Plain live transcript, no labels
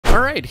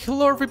Alright,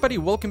 hello everybody,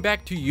 welcome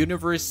back to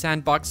Universe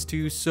Sandbox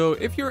 2. So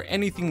if you're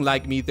anything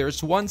like me,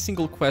 there's one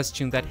single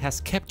question that has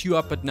kept you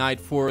up at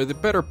night for the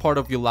better part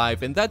of your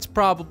life, and that's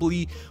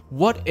probably,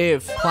 what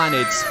if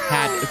planets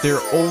had their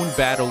own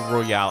battle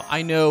royale?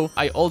 I know,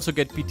 I also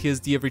get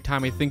PTSD every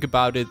time I think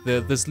about it,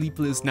 the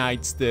sleepless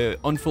nights, the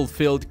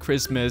unfulfilled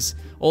Christmas,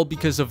 all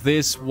because of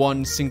this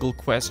one single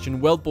question.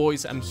 Well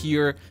boys, I'm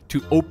here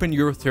to open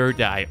your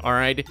third eye,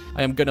 alright?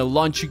 I am gonna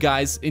launch you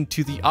guys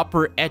into the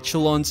upper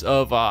echelons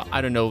of,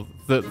 I don't know,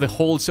 the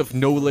halls of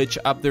knowledge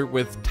up there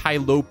with Tai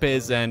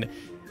Lopez and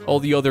all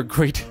the other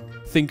great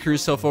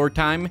thinkers of our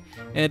time,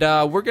 and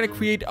we're gonna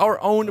create our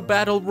own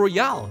battle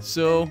royale.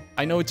 So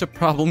I know it's a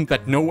problem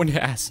that no one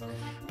has,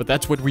 but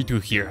that's what we do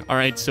here.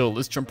 Alright, so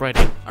let's jump right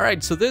in.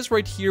 Alright, so this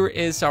right here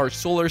is our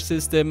solar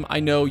system. I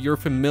know you're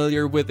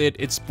familiar with it,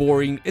 it's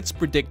boring, it's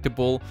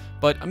predictable,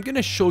 but I'm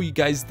gonna show you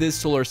guys this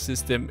solar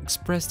system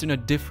expressed in a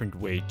different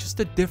way,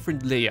 just a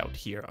different layout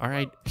here.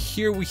 Alright,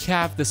 here we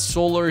have the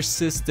solar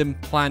system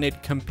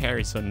planet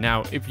comparison.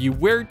 Now, if you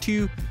were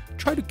to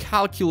try to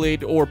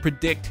calculate or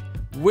predict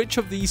which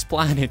of these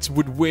planets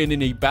would win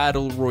in a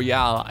battle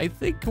royale, I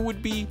think it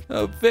would be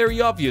very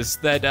obvious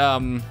that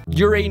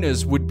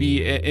Uranus would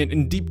be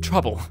in deep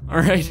trouble,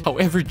 alright?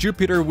 However,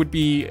 Jupiter would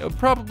be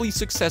probably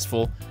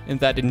successful in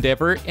that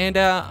endeavor, and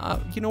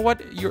you know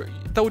what?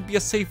 That would be a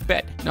safe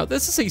bet. Now,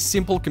 this is a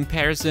simple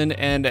comparison,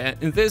 and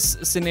in this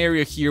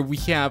scenario here, we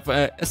have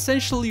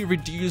essentially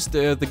reduced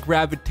the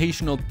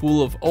gravitational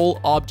pull of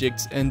all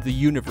objects in the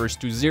universe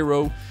to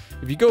 0.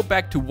 If you go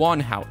back to 1,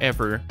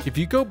 however,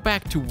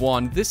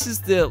 this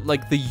is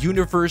the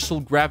universal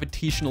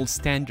gravitational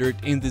standard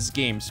in this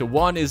game. So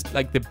 1 is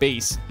like the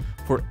base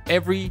for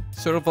every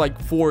sort of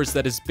like force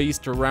that is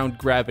based around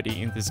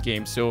gravity in this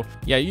game. So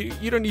yeah,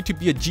 you don't need to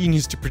be a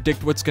genius to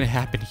predict what's gonna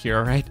happen here,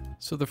 alright?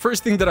 So the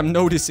first thing that I'm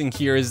noticing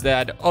here is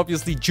that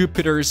obviously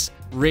Jupiter's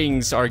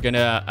rings are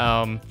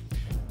gonna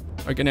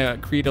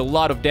create a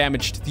lot of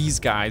damage to these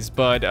guys,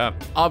 but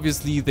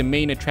obviously the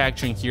main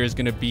attraction here is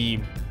gonna be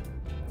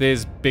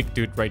this big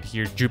dude right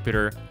here,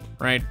 Jupiter,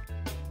 right?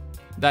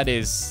 That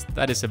is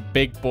a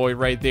big boy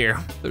right there.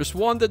 There's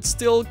one that's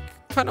still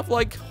kind of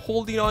like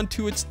holding on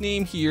to its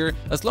name here.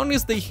 As long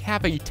as they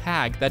have a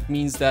tag, that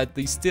means that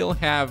they still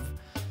have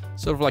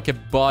sort of like a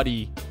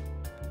body,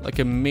 like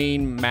a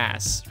main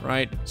mass,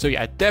 right? So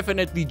yeah,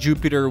 definitely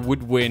Jupiter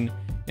would win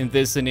in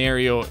this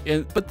scenario.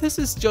 But this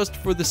is just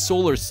for the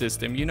solar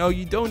system, you know?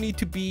 You don't need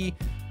to be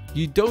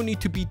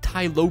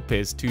Tai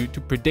Lopez to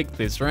predict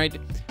this, right?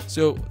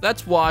 So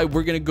that's why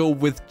we're gonna go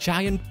with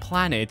giant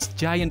planets,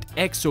 giant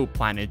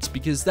exoplanets,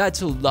 because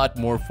that's a lot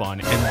more fun.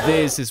 And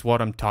this is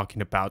what I'm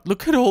talking about.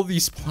 Look at all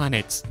these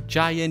planets,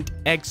 giant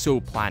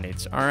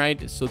exoplanets, all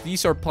right? So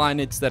these are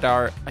planets that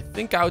are, I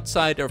think,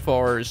 outside of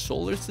our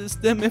solar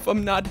system, if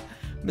I'm not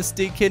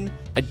mistaken.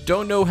 I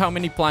don't know how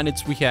many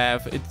planets we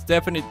have. It's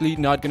definitely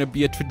not gonna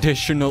be a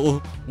traditional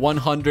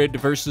 100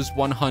 versus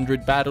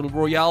 100 battle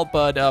royale,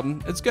 but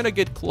it's gonna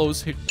get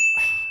close here.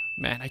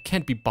 Man, I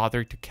can't be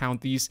bothered to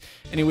count these.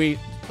 Anyway,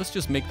 let's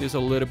just make this a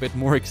little bit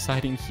more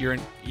exciting here.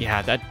 And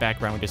yeah, that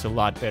background is a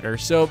lot better.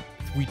 So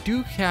we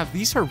do have,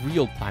 these are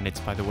real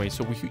planets, by the way.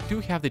 So we do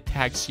have the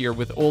tags here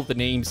with all the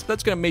names.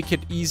 That's gonna make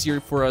it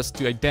easier for us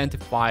to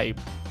identify,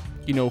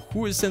 you know,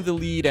 who is in the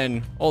lead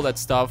and all that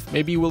stuff.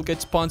 Maybe we'll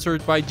get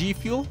sponsored by G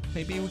Fuel.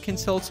 Maybe we can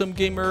sell some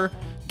gamer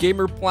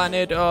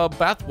planet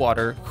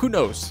bathwater. Who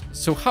knows?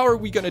 So how are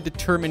we gonna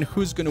determine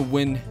who's gonna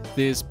win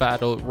this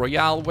battle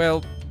royale?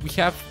 Well, we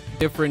have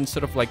different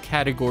sort of like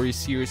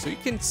categories here, so you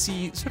can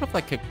see sort of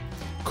like a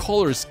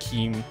color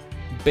scheme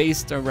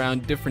based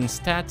around different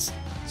stats.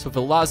 So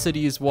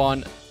velocity is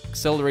one,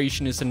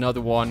 acceleration is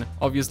another one.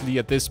 Obviously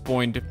at this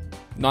point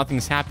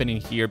nothing's happening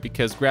here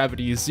because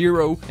gravity is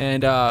 0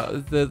 and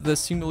the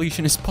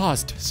simulation is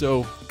paused.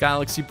 So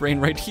galaxy brain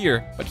right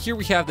here. But here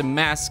we have the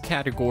mass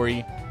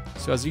category.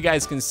 So as you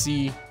guys can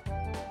see,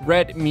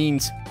 red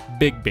means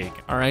big,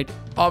 all right?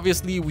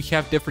 Obviously we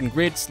have different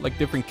grids, like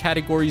different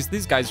categories.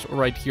 These guys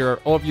right here are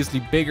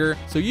obviously bigger,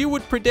 so you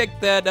would predict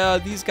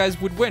that these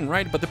guys would win,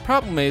 right? But the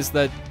problem is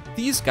that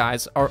these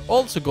guys are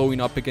also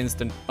going up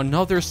against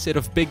another set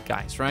of big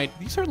guys, right?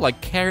 These are like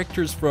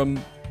characters from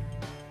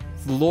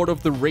Lord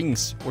of the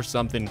Rings or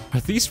something. Are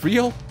these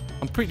real?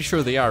 I'm pretty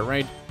sure they are,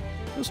 right?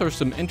 Those are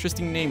some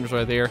interesting names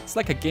right there. It's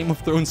like a Game of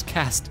Thrones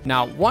cast.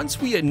 Now, once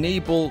we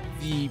enable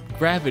the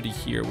gravity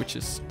here, which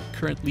is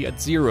currently at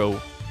 0,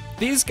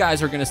 these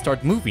guys are gonna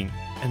start moving.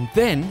 And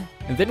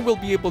then we'll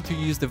be able to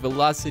use the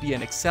velocity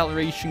and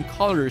acceleration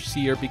colors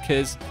here,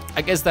 because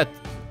I guess that,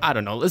 I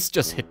don't know, let's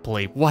just hit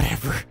play,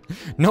 whatever.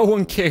 No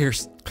one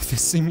cares. The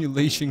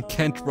simulation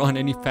can't run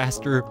any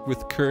faster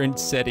with current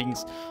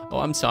settings. Oh,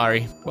 I'm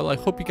sorry. Well, I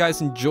hope you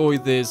guys enjoy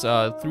this 3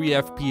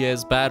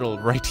 FPS battle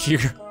right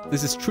here.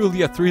 This is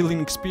truly a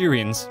thrilling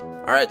experience.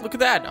 Alright, look at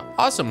that.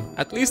 Awesome.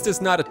 At least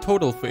it's not a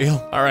total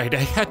fail. Alright, I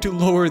had to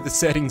lower the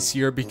settings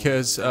here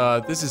because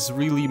this is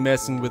really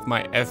messing with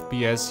my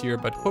FPS here.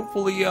 But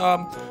hopefully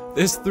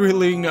this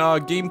thrilling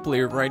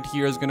gameplay right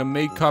here is gonna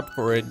make up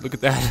for it. Look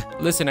at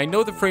that. Listen, I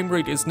know the frame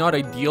rate is not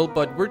ideal,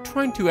 but we're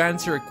trying to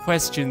answer a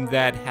question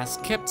that has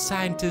kept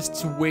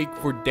scientists awake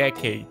for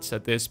decades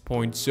at this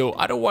point. So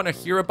I don't want to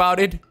hear about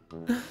it.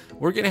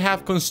 We're gonna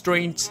have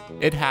constraints.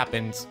 It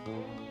happens.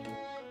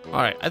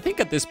 Alright, I think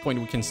at this point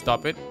we can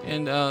stop it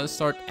and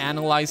start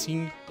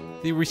analyzing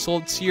the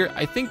results here.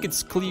 I think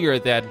it's clear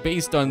that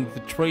based on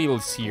the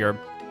trails here,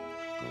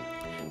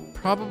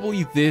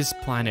 probably this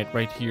planet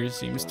right here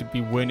seems to be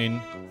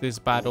winning this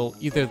battle.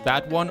 Either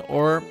that one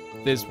or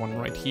this one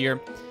right here.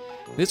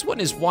 This one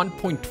is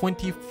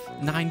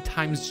 1.29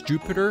 times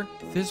Jupiter.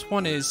 This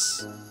one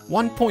is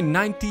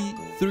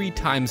 1.93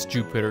 times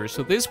Jupiter.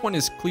 So this one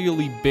is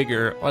clearly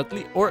bigger,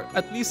 or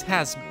at least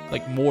has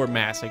like more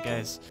mass, I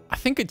guess. I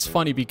think it's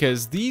funny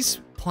because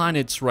these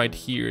planets right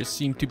here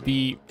seem to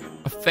be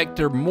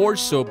affected more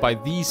so by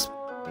these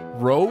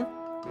row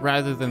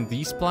rather than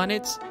these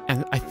planets,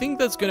 and I think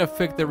that's gonna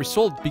affect the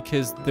result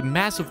because the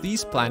mass of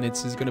these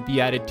planets is gonna be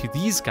added to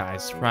these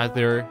guys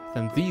rather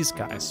than these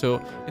guys.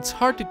 So it's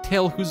hard to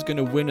tell who's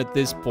gonna win at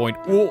this point.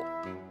 Oh,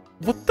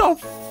 what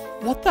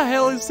the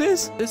hell is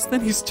this? This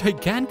thing is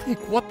gigantic.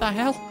 What the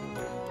hell?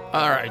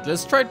 Alright,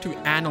 let's try to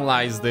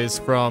analyze this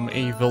from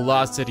a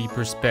velocity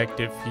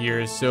perspective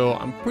here. So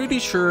I'm pretty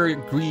sure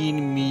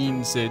green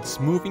means it's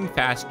moving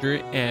faster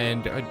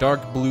and a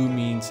dark blue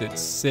means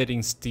it's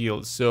sitting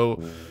still.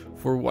 So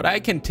for what I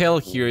can tell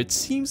here, it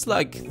seems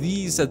like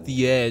these at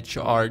the edge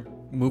are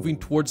moving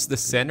towards the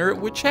center,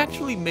 which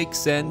actually makes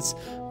sense.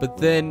 But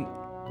then,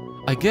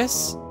 I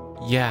guess,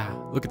 yeah,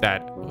 look at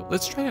that.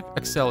 Let's try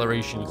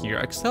acceleration here.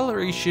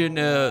 Acceleration,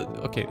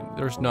 okay,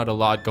 there's not a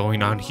lot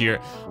going on here.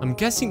 I'm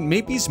guessing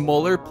maybe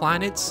smaller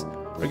planets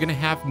are gonna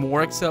have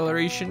more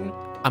acceleration.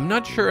 I'm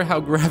not sure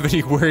how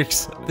gravity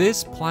works.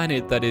 This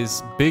planet that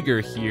is bigger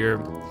here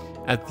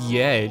at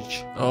the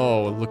edge,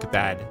 oh, look at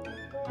that.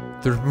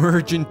 They're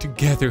merging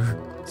together.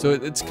 So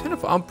it's kind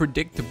of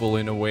unpredictable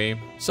in a way.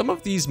 Some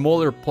of these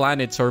smaller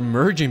planets are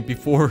merging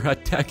before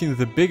attacking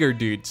the bigger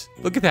dudes.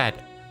 Look at that.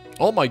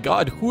 Oh my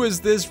god, who is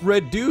this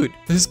red dude?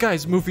 This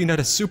guy's moving at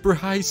a super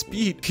high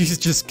speed. He's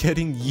just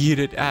getting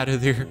yeeted out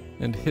of there.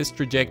 And his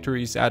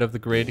trajectory is out of the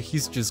grid.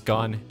 He's just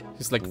gone.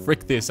 He's like,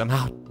 frick this, I'm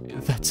out.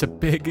 That's a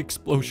big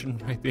explosion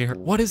right there.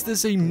 What is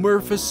this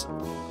amorphous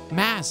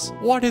mass?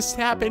 What is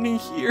happening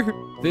here?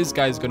 This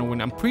guy's gonna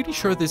win. I'm pretty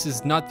sure this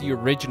is not the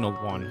original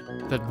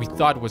one that we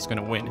thought was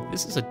gonna win.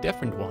 This is a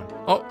different one.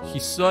 Oh, he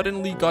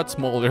suddenly got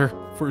smaller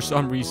for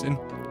some reason.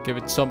 Give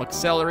it some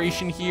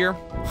acceleration here.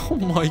 Oh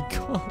my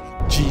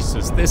god.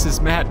 Jesus, this is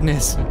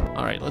madness.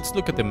 Alright, let's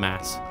look at the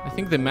mass. I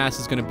think the mass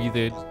is gonna be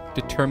the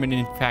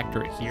determining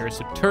factor here.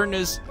 So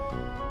Turnus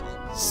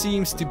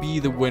seems to be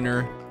the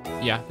winner.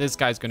 Yeah, this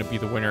guy's gonna be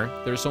the winner.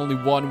 There's only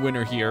one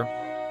winner here.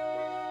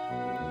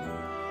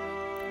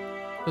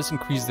 Let's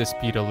increase the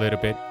speed a little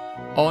bit.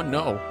 Oh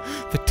no,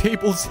 the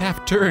tables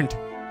have turned.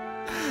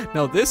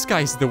 Now this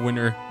guy's the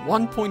winner.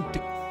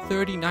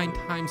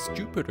 1.39 times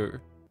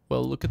Jupiter.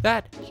 Well, look at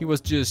that. He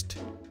was just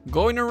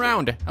going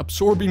around,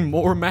 absorbing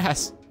more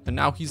mass. And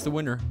now he's the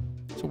winner.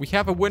 So we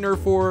have a winner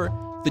for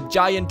the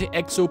giant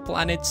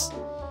exoplanets.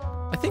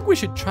 I think we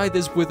should try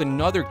this with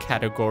another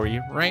category,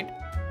 right?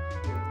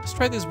 Let's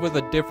try this with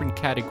a different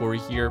category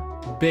here.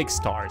 Big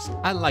stars.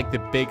 I like the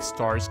big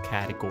stars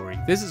category.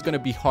 This is gonna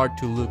be hard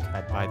to look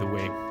at, by the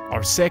way.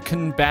 Our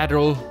second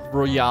battle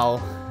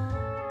royale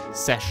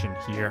session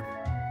here.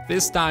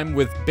 This time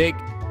with big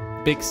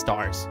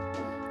stars.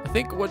 I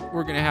think what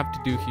we're gonna have to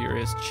do here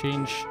is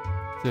change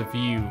the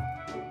view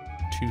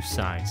to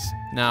size.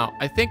 Now,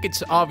 I think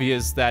it's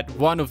obvious that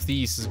one of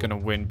these is gonna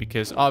win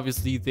because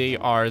obviously they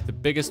are the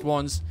biggest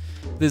ones.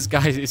 This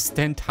guy is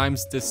 10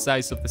 times the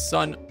size of the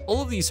sun.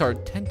 All of these are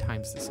 10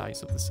 times the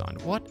size of the sun.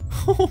 What?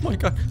 Oh my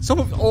god.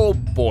 Oh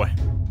boy.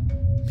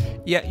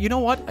 Yeah, you know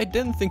what? I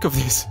didn't think of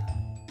this.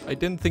 I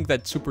didn't think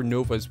that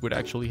supernovas would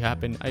actually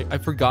happen. I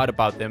forgot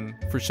about them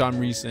for some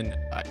reason.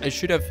 I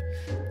should have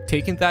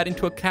taken that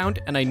into account,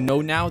 and I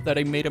know now that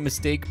I made a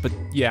mistake, but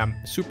yeah,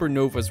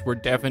 supernovas were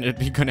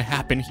definitely gonna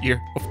happen here.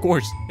 Of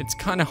course, it's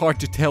kind of hard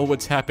to tell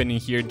what's happening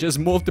here. Just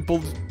multiple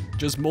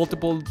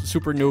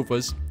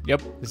supernovas.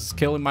 Yep, this is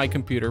killing my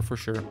computer for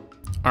sure.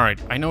 Alright,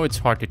 I know it's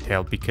hard to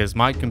tell because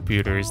my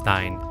computer is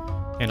dying,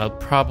 and I'll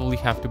probably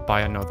have to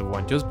buy another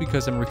one just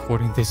because I'm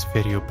recording this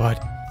video,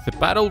 but the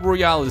Battle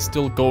Royale is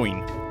still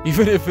going,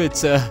 even if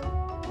it's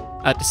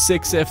at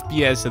 6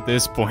 FPS at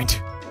this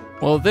point.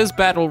 Well, this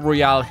Battle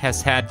Royale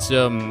has had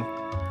some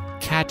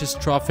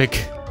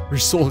catastrophic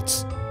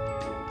results.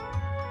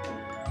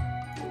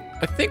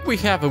 I think we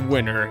have a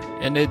winner,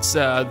 and it's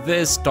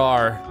this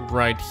star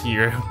right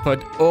here.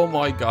 But oh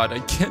my god, I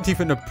can't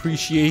even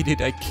appreciate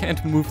it. I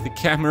can't move the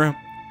camera.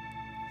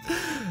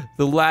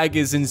 The lag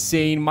is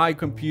insane. My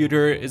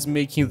computer is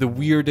making the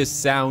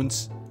weirdest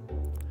sounds.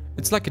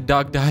 It's like a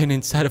dog dying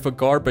inside of a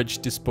garbage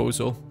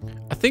disposal.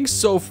 I think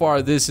so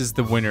far this is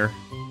the winner.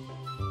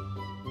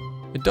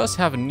 It does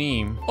have a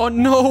name. Oh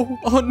no!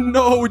 Oh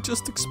no! It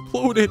just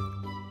exploded.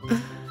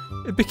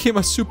 It became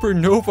a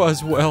supernova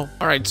as well.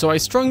 Alright, so I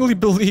strongly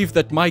believe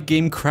that my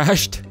game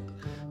crashed.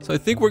 So I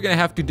think we're gonna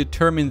have to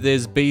determine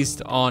this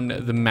based on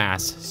the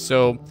mass.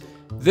 So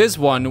this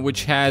one,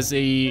 which has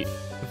a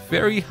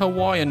very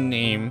Hawaiian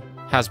name,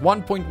 has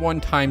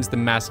 1.1 times the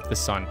mass of the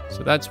sun.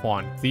 So that's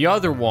one. The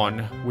other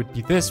one would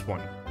be this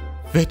one.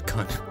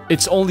 Vidcon.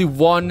 It's only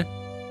 1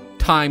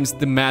 times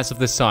the mass of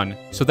the sun.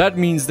 So that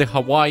means the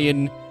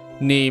Hawaiian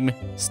name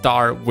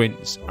star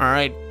wins.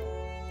 Alright.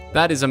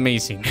 That is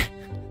amazing.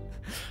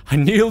 I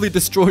nearly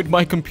destroyed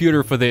my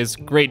computer for this.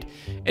 Great.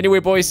 Anyway,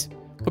 boys,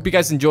 hope you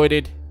guys enjoyed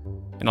it.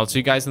 And I'll see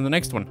you guys in the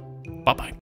next one. Bye-bye.